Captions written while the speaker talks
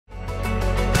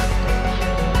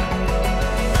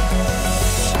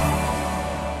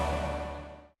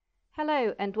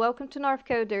Hello and welcome to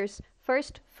Northcoders'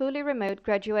 first fully remote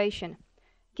graduation.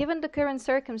 Given the current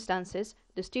circumstances,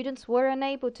 the students were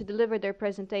unable to deliver their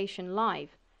presentation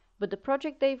live, but the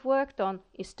project they've worked on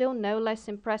is still no less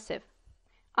impressive.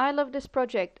 I love this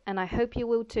project and I hope you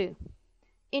will too.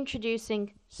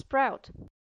 Introducing Sprout.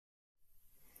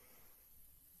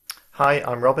 Hi,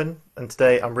 I'm Robin, and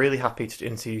today I'm really happy to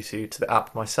introduce you to the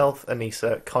app myself,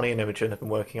 Anissa, Connie and Imogen have been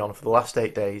working on for the last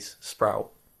 8 days, Sprout.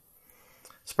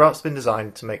 Sprout's been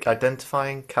designed to make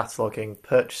identifying, cataloguing,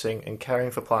 purchasing and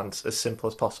caring for plants as simple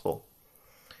as possible.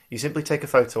 You simply take a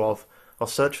photo of or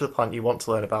search for the plant you want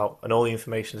to learn about and all the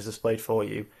information is displayed for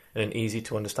you in an easy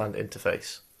to understand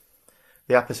interface.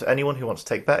 The app is for anyone who wants to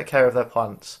take better care of their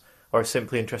plants or is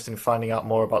simply interested in finding out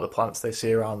more about the plants they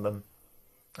see around them.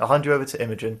 I'll hand you over to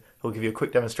Imogen, who will give you a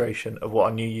quick demonstration of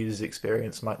what a new user's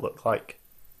experience might look like.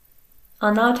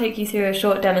 I'll now take you through a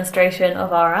short demonstration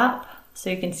of our app so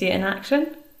you can see it in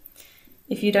action.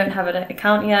 If you don't have an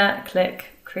account yet, click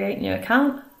Create New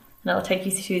Account and it will take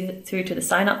you through to the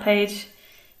sign up page.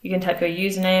 You can type your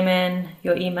username in,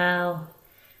 your email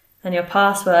and your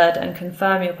password and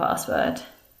confirm your password.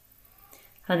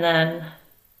 And then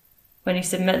when you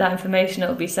submit that information, it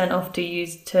will be sent off to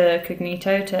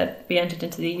Cognito to be entered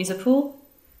into the user pool.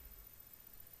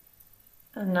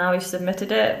 And now we've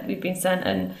submitted it, we've been sent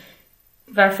a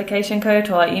verification code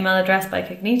to our email address by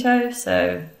Cognito,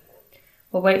 so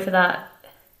we'll wait for that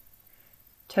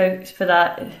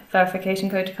verification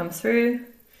code to come through.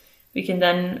 We can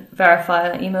then verify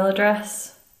our email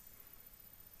address.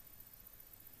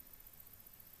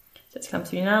 So it's come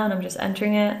through now and I'm just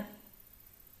entering it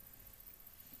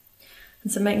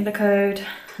and submitting the code,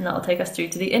 and that will take us through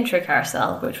to the intro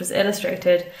carousel, which was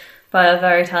illustrated by a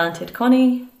very talented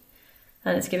Connie,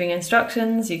 and it's giving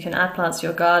instructions. You can add plants to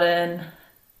your garden,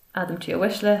 add them to your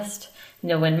wish list, and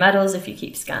you'll win medals if you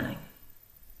keep scanning.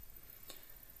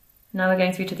 Now we're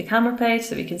going through to the camera page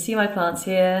so we can see my plants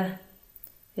here.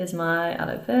 Here's my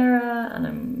aloe vera and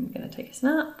I'm going to take a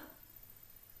snap.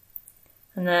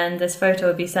 And then this photo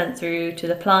will be sent through to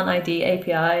the Plant ID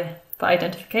API for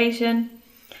identification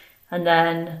and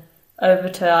then over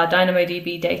to our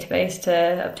DynamoDB database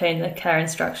to obtain the care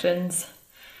instructions.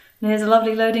 And here's a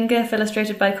lovely loading GIF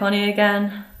illustrated by Connie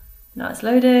again. Now it's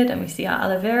loaded and we see our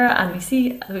aloe vera and we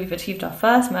see that we've achieved our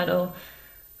first medal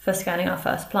for scanning our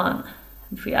first plant.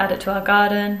 If we add it to our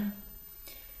garden,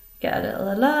 get a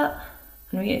little alert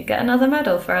and we get another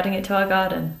medal for adding it to our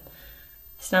garden.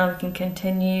 So now we can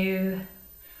continue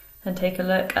and take a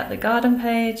look at the garden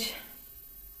page.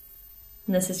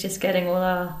 And this is just getting all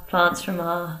our plants from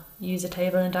our user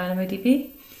table in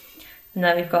DynamoDB. And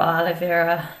then we've got our aloe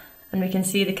vera and we can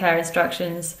see the care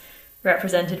instructions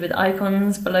represented with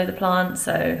icons below the plant.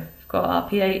 So we've got our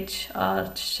pH,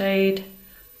 our shade.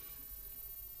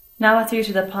 Now we're through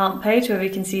to the plant page where we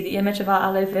can see the image of our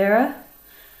aloe vera.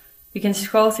 We can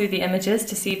scroll through the images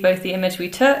to see both the image we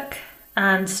took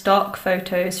and stock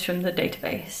photos from the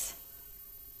database.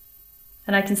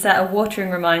 And I can set a watering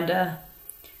reminder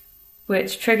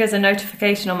which triggers a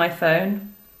notification on my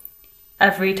phone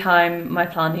every time my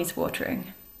plant needs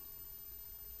watering.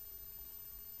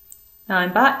 Now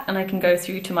I'm back and I can go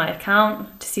through to my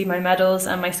account to see my medals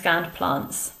and my scanned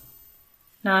plants.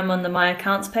 Now I'm on the My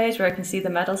Accounts page where I can see the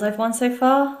medals I've won so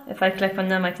far. If I click on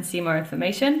them, I can see more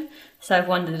information. So I've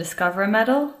won the Discoverer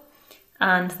medal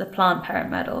and the Plant Parent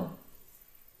medal.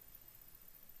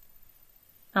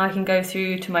 Now I can go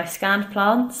through to my scanned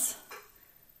plants.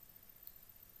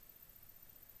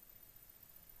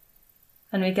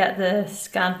 And we get the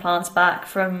scanned plants back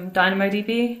from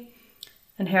DynamoDB.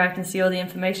 And here I can see all the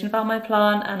information about my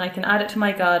plant and I can add it to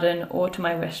my garden or to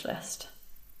my wish list.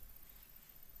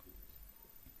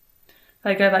 If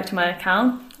I go back to my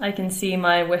account, I can see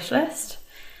my wish list.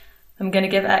 I'm going to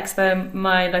give Expo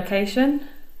my location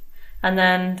and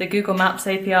then the Google Maps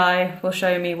API will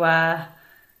show me where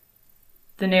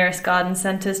the nearest garden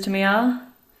centres to me are.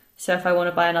 So if I want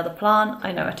to buy another plant,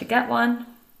 I know where to get one.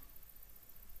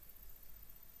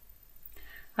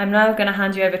 I'm now going to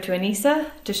hand you over to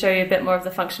Anissa to show you a bit more of the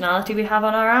functionality we have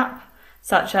on our app,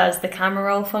 such as the camera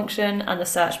roll function and the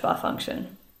search bar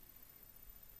function.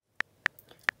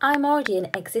 I'm already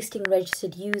an existing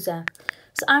registered user,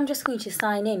 so I'm just going to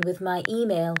sign in with my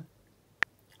email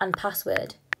and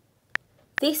password.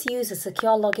 This uses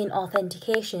secure login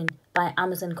authentication by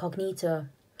Amazon Cognito.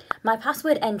 My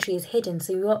password entry is hidden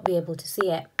so you won't be able to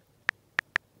see it.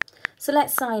 So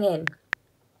let's sign in.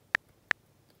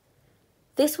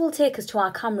 This will take us to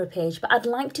our camera page, but I'd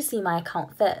like to see my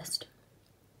account first.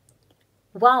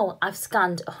 Wow, I've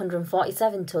scanned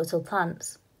 147 total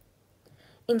plants.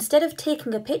 Instead of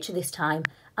taking a picture this time,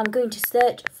 I'm going to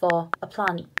search for a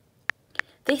plant.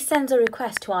 This sends a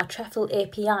request to our Treffle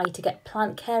API to get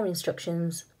plant care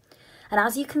instructions. And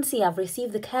as you can see, I've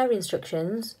received the care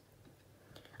instructions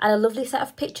and a lovely set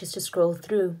of pictures to scroll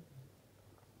through.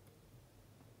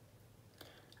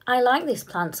 I like this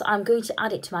plant, so I'm going to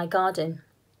add it to my garden.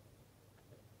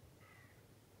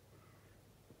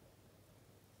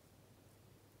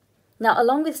 Now,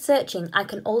 along with searching, I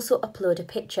can also upload a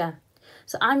picture.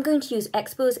 So I'm going to use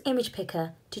Expo's image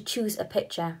picker to choose a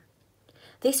picture.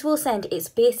 This will send its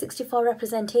base64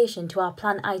 representation to our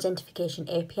plant identification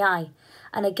API.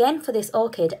 And again, for this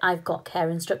orchid, I've got care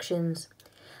instructions.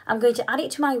 I'm going to add it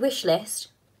to my wish list.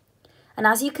 And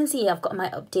as you can see, I've got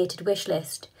my updated wish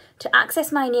list. To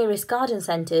access my nearest garden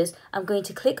centres, I'm going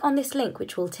to click on this link,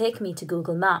 which will take me to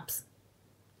Google Maps.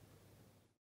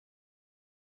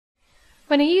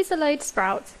 When a user loads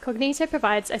Sprout, Cognito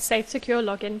provides a safe, secure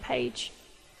login page.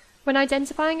 When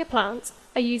identifying a plant,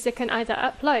 a user can either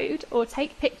upload or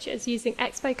take pictures using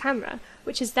Expo camera,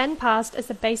 which is then passed as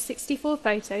a base64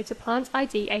 photo to Plant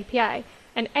ID API,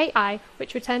 an AI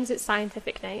which returns its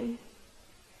scientific name.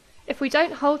 If we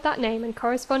don't hold that name and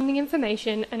corresponding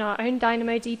information in our own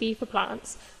DynamoDB for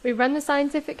plants, we run the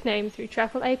scientific name through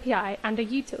Treffle API and a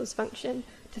utils function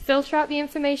to filter out the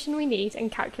information we need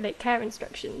and calculate care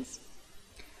instructions.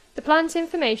 The plant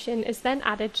information is then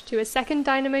added to a second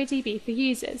DynamoDB for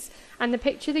users, and the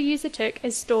picture the user took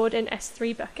is stored in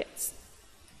S3 buckets.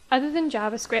 Other than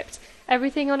JavaScript,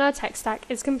 everything on our tech stack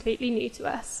is completely new to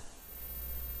us.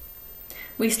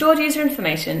 We stored user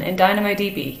information in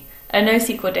DynamoDB, a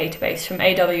NoSQL database from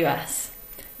AWS.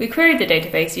 We queried the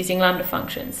database using Lambda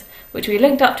functions, which we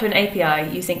linked up to an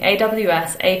API using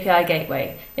AWS API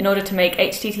Gateway in order to make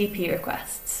HTTP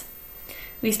requests.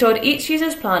 We stored each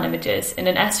user's plant images in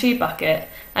an S3 bucket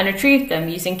and retrieved them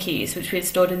using keys which we had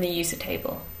stored in the user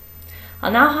table. I'll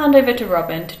now hand over to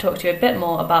Robin to talk to you a bit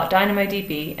more about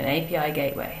DynamoDB and API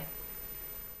Gateway.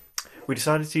 We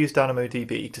decided to use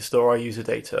DynamoDB to store our user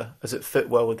data as it fit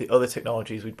well with the other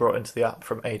technologies we'd brought into the app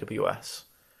from AWS.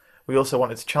 We also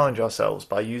wanted to challenge ourselves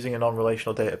by using a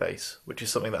non-relational database, which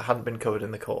is something that hadn't been covered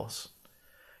in the course.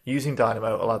 Using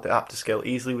Dynamo allowed the app to scale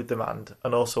easily with demand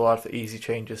and also allowed for easy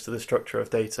changes to the structure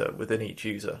of data within each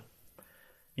user.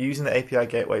 Using the API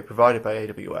gateway provided by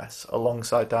AWS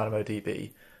alongside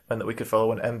DynamoDB meant that we could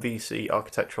follow an MVC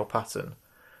architectural pattern,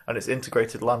 and its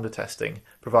integrated Lambda testing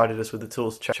provided us with the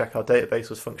tools to check our database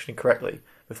was functioning correctly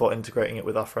before integrating it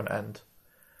with our front end.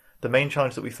 The main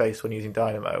challenge that we faced when using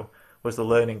Dynamo was the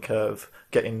learning curve,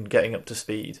 getting up to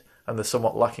speed, and the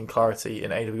somewhat lacking clarity in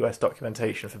AWS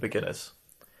documentation for beginners.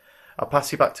 I'll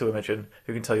pass you back to Imogen,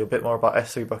 who can tell you a bit more about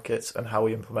S3 buckets and how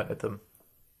we implemented them.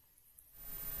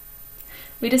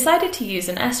 We decided to use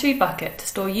an S3 bucket to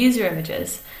store user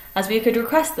images, as we could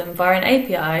request them via an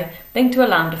API linked to a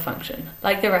Lambda function,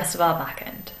 like the rest of our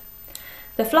backend.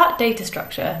 The flat data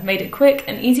structure made it quick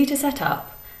and easy to set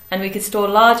up, and we could store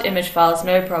large image files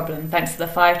no problem thanks to the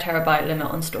 5 TB limit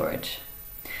on storage.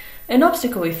 An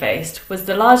obstacle we faced was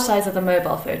the large size of the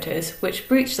mobile photos, which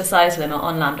breached the size limit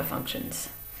on Lambda functions.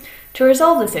 To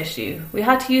resolve this issue, we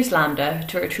had to use Lambda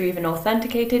to retrieve an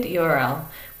authenticated URL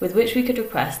with which we could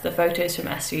request the photos from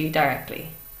S3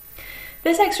 directly.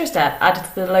 This extra step added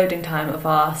to the loading time of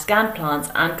our scanned plants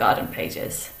and garden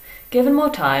pages. Given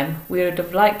more time, we would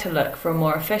have liked to look for a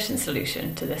more efficient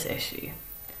solution to this issue.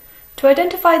 To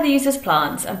identify the user's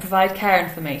plants and provide care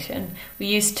information, we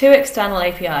used 2 external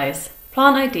APIs,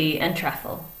 Plant ID and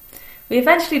Treffle. We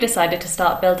eventually decided to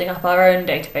start building up our own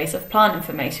database of plant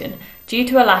information due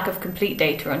to a lack of complete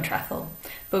data on Treffle,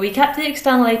 but we kept the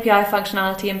external API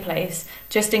functionality in place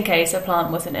just in case a plant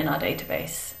wasn't in our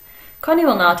database. Connie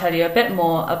will now tell you a bit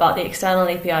more about the external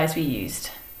APIs we used.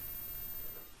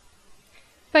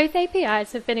 Both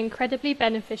APIs have been incredibly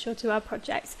beneficial to our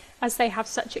project as they have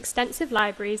such extensive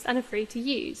libraries and are free to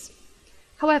use.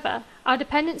 However, our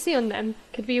dependency on them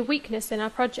could be a weakness in our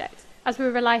project, as we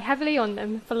rely heavily on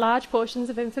them for large portions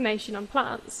of information on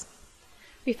plants.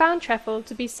 We found Treffle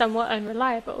to be somewhat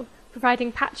unreliable,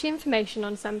 providing patchy information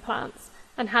on some plants,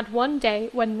 and had one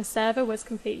day when the server was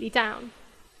completely down.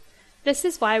 This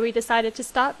is why we decided to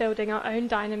start building our own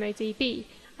DynamoDB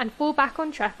and fall back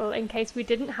on Treffle in case we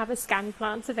didn't have a scanned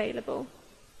plant available.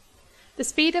 The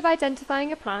speed of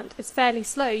identifying a plant is fairly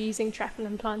slow using Treffle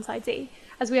and Plant ID,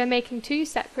 as we are making 2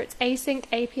 separate async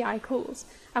API calls,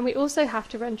 and we also have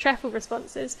to run Treffle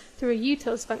responses through a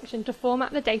utils function to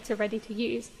format the data ready to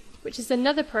use, which is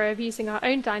another pro of using our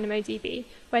own DynamoDB,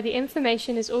 where the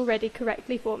information is already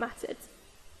correctly formatted.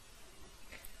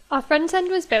 Our front end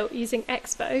was built using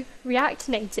Expo, React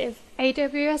Native,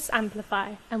 AWS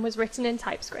Amplify, and was written in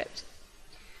TypeScript.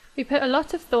 We put a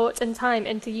lot of thought and time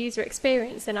into user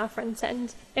experience in our front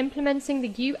end, implementing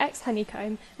the UX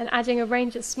honeycomb and adding a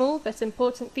range of small but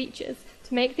important features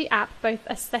to make the app both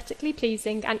aesthetically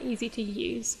pleasing and easy to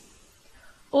use.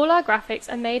 All our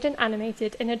graphics are made and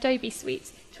animated in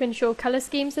AdobeSuite to ensure colour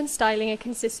schemes and styling are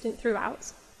consistent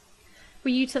throughout.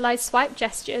 We utilise swipe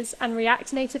gestures and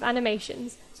React Native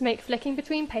animations to make flicking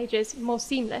between pages more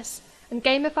seamless, and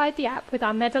gamified the app with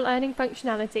our medal earning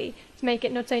functionality to make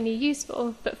it not only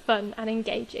useful, but fun and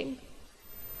engaging.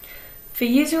 For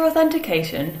user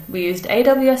authentication, we used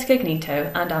AWS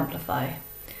Cognito and Amplify.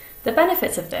 The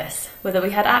benefits of this were that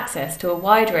we had access to a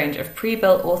wide range of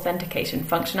pre-built authentication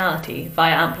functionality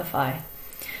via Amplify.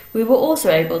 We were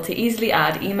also able to easily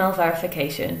add email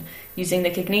verification using the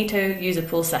Cognito user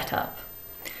pool setup.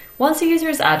 Once a user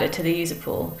is added to the user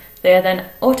pool, they are then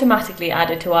automatically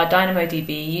added to our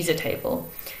DynamoDB user table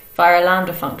via a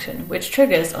Lambda function, which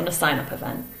triggers on a sign-up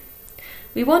event.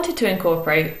 We wanted to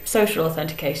incorporate social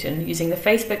authentication using the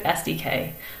Facebook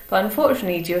SDK, but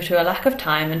unfortunately, due to a lack of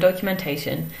time and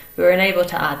documentation, we were unable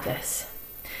to add this.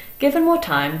 Given more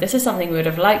time, this is something we would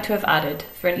have liked to have added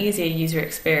for an easier user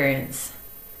experience.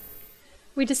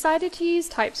 We decided to use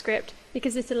TypeScript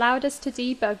because it allowed us to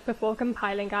debug before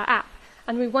compiling our app,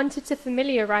 and we wanted to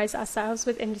familiarise ourselves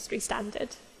with industry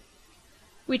standard.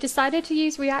 We decided to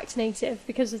use React Native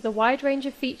because of the wide range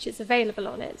of features available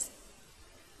on it.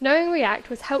 Knowing React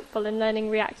was helpful in learning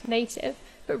React Native,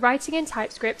 but writing in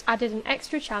TypeScript added an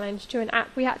extra challenge to an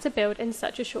app we had to build in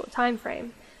such a short time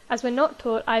frame, as we're not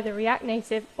taught either React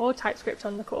Native or TypeScript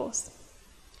on the course.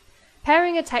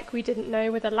 Pairing a tech we didn't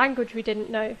know with a language we didn't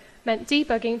know meant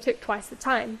debugging took twice the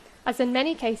time, as in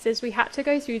many cases we had to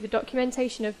go through the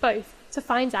documentation of both to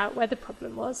find out where the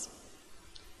problem was.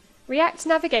 React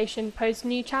navigation posed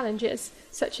new challenges,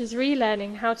 such as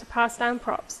relearning how to pass down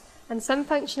props, and some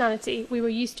functionality we were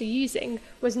used to using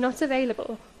was not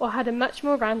available or had a much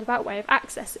more roundabout way of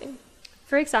accessing.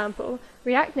 For example,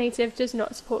 React Native does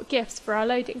not support GIFs for our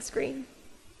loading screen.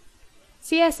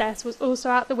 CSS was also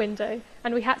out the window,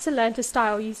 and we had to learn to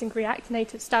style using React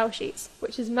Native style sheets,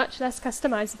 which is much less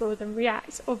customizable than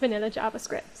React or vanilla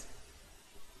JavaScript.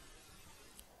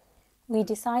 We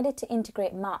decided to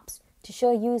integrate maps to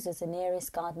show users the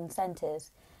nearest garden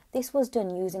centres. This was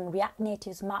done using React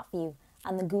Native's map view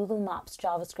and the Google Maps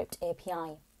JavaScript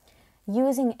API.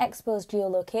 Using Expo's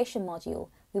geolocation module,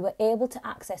 we were able to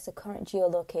access the current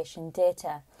geolocation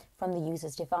data from the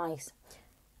user's device,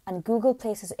 and Google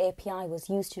Places API was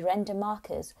used to render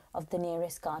markers of the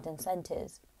nearest garden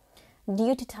centres.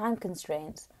 Due to time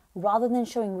constraints, rather than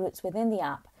showing routes within the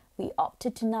app, we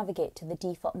opted to navigate to the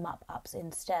default map apps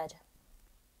instead.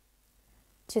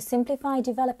 To simplify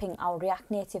developing our React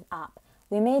Native app,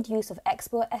 we made use of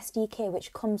Expo SDK,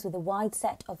 which comes with a wide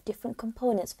set of different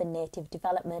components for native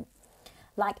development,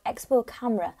 like Expo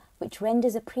Camera, which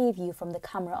renders a preview from the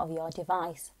camera of your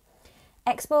device.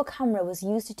 Expo Camera was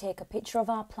used to take a picture of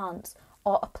our plants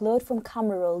or upload from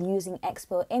camera roll using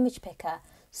Expo Image Picker,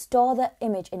 store the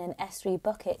image in an S3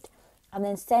 bucket, and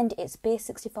then send its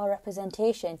base64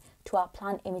 representation to our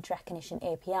plant image recognition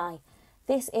API.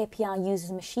 This API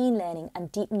uses machine learning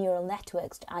and deep neural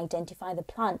networks to identify the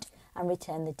plant and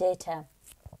return the data.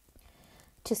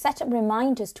 To set up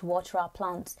reminders to water our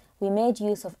plants, we made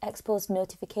use of Expo's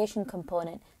notification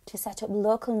component to set up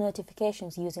local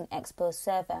notifications using Expo's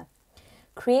server.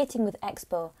 Creating with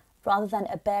Expo, rather than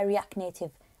a bare React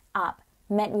Native app,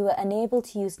 meant we were unable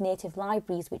to use native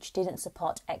libraries which didn't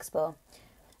support Expo,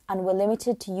 and were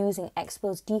limited to using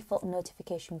Expo's default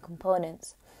notification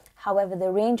components. However, the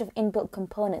range of inbuilt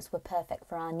components were perfect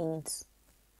for our needs.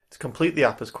 To complete the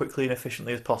app as quickly and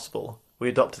efficiently as possible, we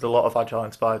adopted a lot of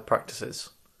Agile-inspired practices.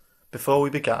 Before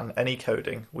we began any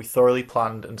coding, we thoroughly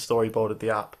planned and storyboarded the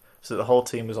app so that the whole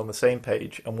team was on the same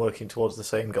page and working towards the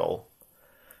same goal.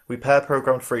 We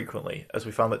pair-programmed frequently, as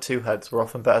we found that two heads were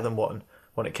often better than one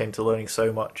when it came to learning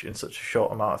so much in such a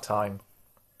short amount of time.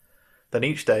 Then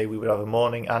each day we would have a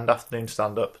morning and afternoon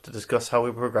stand-up to discuss how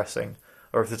we were progressing,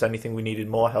 or if there's anything we needed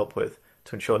more help with,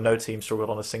 to ensure no team struggled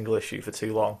on a single issue for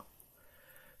too long.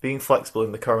 Being flexible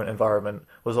in the current environment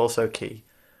was also key,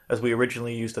 as we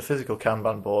originally used a physical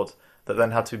Kanban board that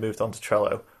then had to be moved onto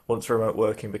Trello once remote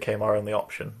working became our only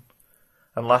option.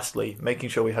 And lastly, making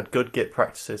sure we had good Git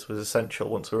practices was essential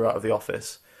once we were out of the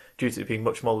office, due to it being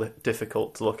much more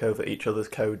difficult to look over each other's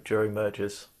code during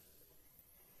merges.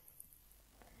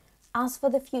 As for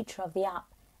the future of the app,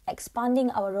 expanding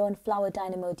our own Flower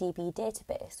DynamoDB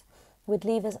database would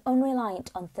leave us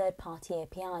unreliant on third-party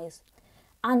APIs.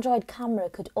 Android Camera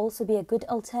could also be a good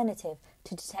alternative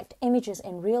to detect images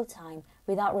in real time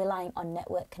without relying on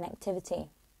network connectivity.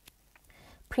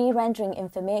 Pre-rendering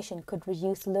information could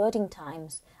reduce loading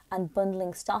times and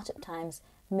bundling startup times,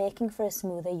 making for a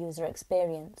smoother user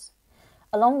experience.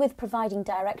 Along with providing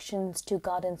directions to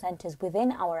garden centres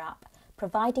within our app,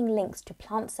 providing links to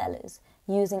plant sellers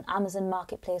using Amazon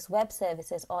Marketplace Web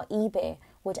Services or eBay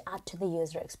would add to the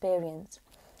user experience.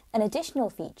 An additional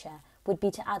feature would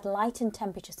be to add light and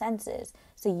temperature sensors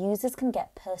so users can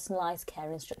get personalised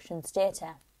care instructions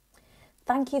data.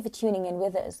 Thank you for tuning in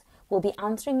with us. We'll be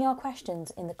answering your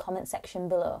questions in the comment section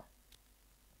below.